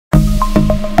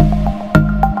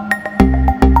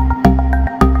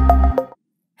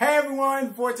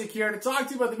Wojtek here to talk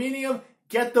to you about the meaning of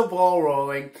get the ball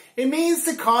rolling. It means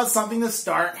to cause something to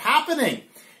start happening.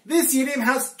 This idiom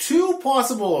has two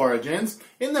possible origins.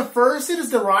 In the first, it is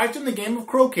derived from the game of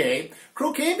croquet.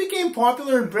 Croquet became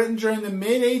popular in Britain during the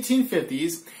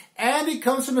mid-1850s, and it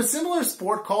comes from a similar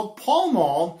sport called pall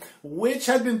mall, which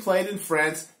had been played in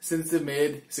France since the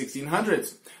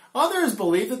mid-1600s. Others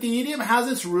believe that the idiom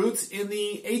has its roots in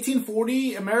the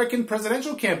 1840 American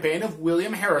presidential campaign of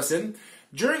William Harrison.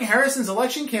 During Harrison's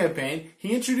election campaign,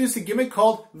 he introduced a gimmick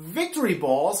called victory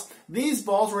balls. These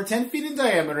balls were 10 feet in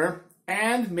diameter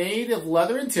and made of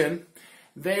leather and tin.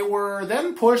 They were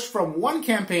then pushed from one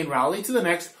campaign rally to the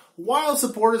next, while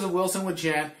supporters of Wilson would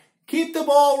chant, "Keep the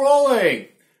ball rolling!"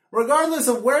 Regardless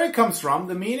of where it comes from,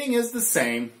 the meaning is the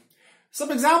same.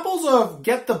 Some examples of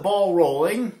get the ball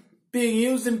rolling being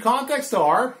used in context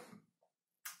are,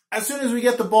 as soon as we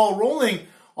get the ball rolling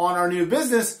on our new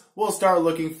business, we'll start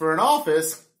looking for an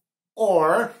office,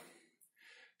 or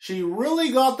she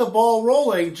really got the ball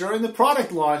rolling during the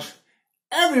product launch.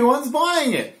 Everyone's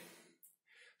buying it.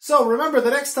 So remember,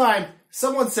 the next time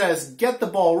someone says get the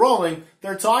ball rolling,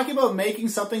 they're talking about making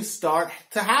something start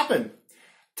to happen.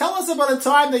 Tell us about a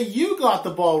time that you got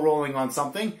the ball rolling on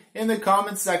something in the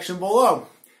comments section below.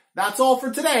 That's all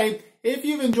for today. If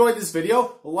you've enjoyed this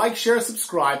video, like, share,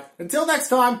 subscribe. Until next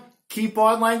time, keep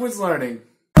on language learning.